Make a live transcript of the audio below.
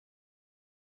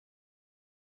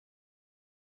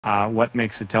What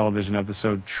makes a television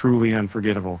episode truly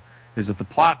unforgettable? Is it the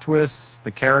plot twists,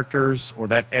 the characters, or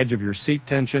that edge of your seat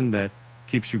tension that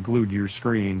keeps you glued to your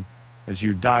screen? As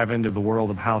you dive into the world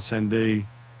of House ND,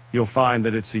 you'll find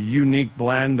that it's a unique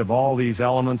blend of all these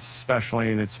elements,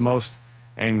 especially in its most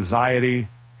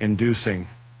anxiety-inducing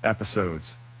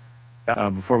episodes.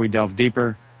 Before we delve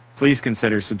deeper, please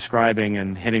consider subscribing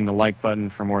and hitting the like button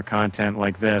for more content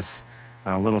like this.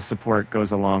 A little support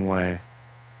goes a long way.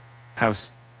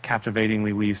 House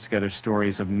captivatingly weaves together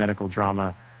stories of medical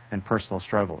drama and personal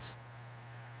struggles.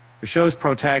 The show's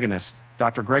protagonist,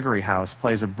 Dr. Gregory House,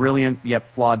 plays a brilliant yet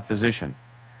flawed physician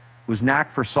whose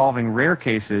knack for solving rare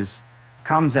cases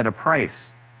comes at a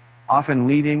price, often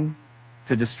leading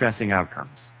to distressing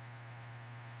outcomes.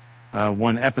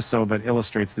 One episode that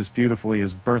illustrates this beautifully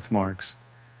is Birthmarks.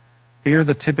 Here,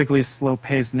 the typically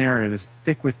slow-paced narrative is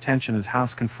thick with tension as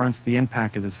House confronts the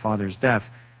impact of his father's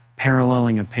death,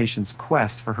 paralleling a patient's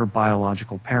quest for her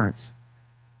biological parents.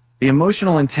 The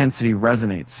emotional intensity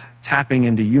resonates, tapping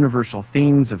into universal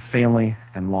themes of family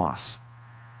and loss.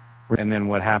 And then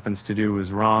what happens to do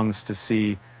is wrongs to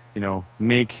see,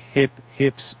 make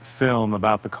hips film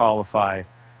about the Caulify.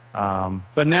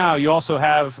 But now you also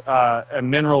have a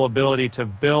mineral ability to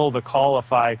build a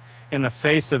Caulify in the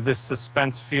face of this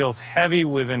suspense feels heavy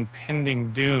with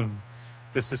impending doom.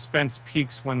 The suspense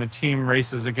peaks when the team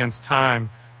races against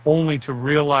time, only to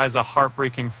realize a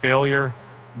heartbreaking failure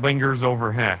lingers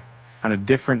overhead. On a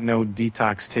different note,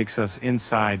 Detox takes us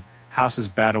inside House's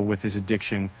battle with his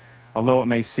addiction. Although it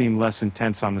may seem less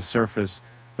intense on the surface,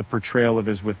 the portrayal of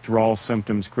his withdrawal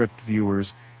symptoms gripped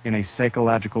viewers in a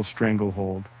psychological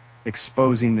stranglehold,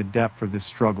 exposing the depth of this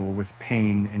struggle with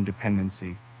pain and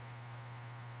dependency.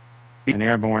 And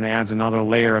Airborne adds another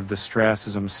layer of distress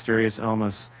as a mysterious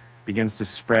illness begins to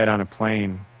spread on a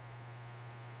plane.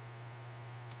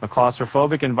 A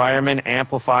claustrophobic environment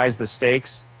amplifies the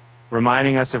stakes,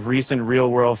 reminding us of recent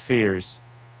real-world fears.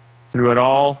 Through it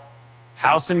all,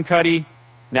 House and Cuddy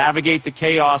navigate the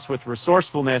chaos with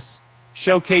resourcefulness,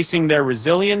 showcasing their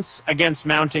resilience against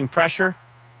mounting pressure.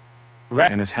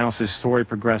 And as House's story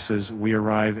progresses, we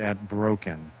arrive at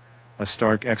Broken, a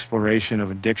stark exploration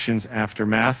of addiction's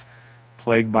aftermath.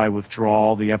 Plagued by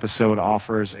withdrawal, the episode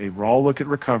offers a raw look at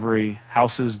recovery.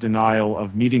 House's denial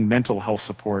of needing mental health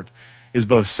support is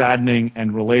both saddening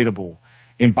and relatable,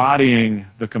 embodying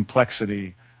the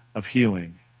complexity of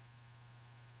healing.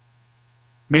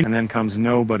 And then comes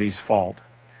Nobody's Fault,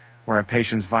 where a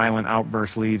patient's violent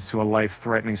outburst leads to a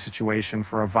life-threatening situation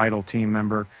for a vital team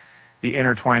member. The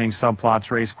intertwining subplots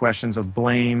raise questions of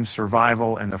blame,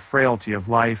 survival, and the frailty of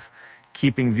life,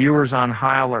 keeping viewers on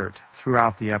high alert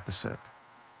throughout the episode.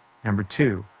 Number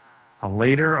 2, A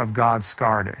Later of God's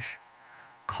Scardish.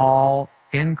 Call,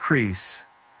 increase,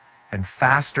 and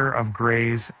faster of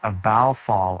graze of bow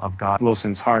fall of God.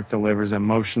 Wilson's heart delivers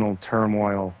emotional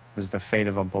turmoil as the fate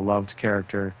of a beloved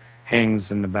character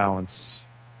hangs in the balance.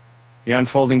 The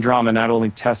unfolding drama not only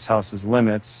tests House's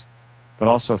limits, but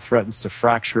also threatens to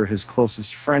fracture his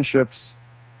closest friendships,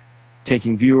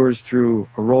 taking viewers through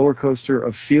a roller coaster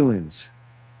of feelings.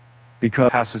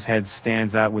 Because House's head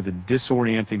stands out with a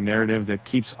disorienting narrative that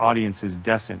keeps audiences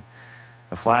guessing.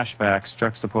 The flashbacks,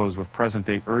 juxtaposed with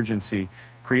present-day urgency,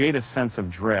 create a sense of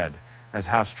dread as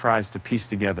House tries to piece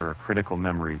together a critical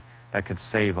memory that could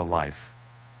save a life.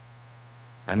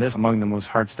 And this, among the most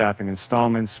heart-stopping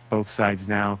installments, both sides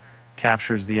now,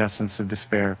 captures the essence of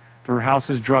despair through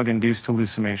House's drug-induced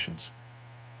hallucinations.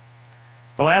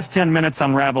 The last 10 minutes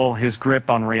unravel his grip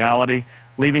on reality,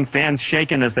 leaving fans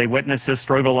shaken as they witness his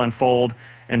struggle unfold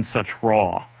in such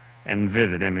raw and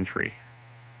vivid imagery.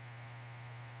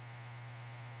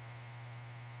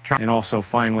 And also,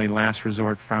 finally, Last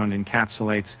Resort Found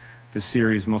encapsulates the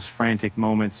series' most frantic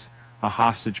moments. A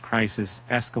hostage crisis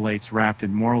escalates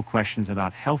rapid moral questions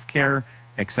about healthcare,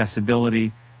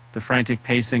 accessibility. The frantic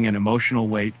pacing and emotional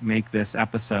weight make this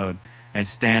episode a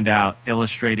standout,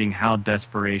 illustrating how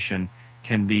desperation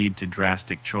can lead to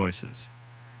drastic choices.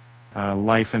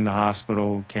 Life in the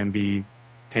hospital can be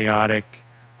chaotic,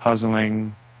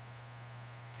 puzzling,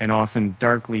 and often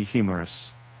darkly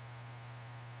humorous.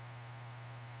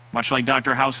 Much like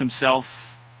Dr. House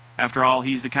himself, after all,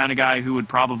 he's the kind of guy who would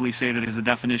probably say that his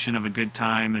definition of a good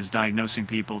time is diagnosing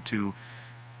people to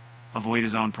avoid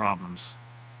his own problems.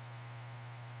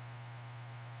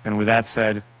 And with that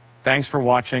said, thanks for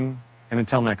watching, and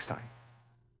until next time.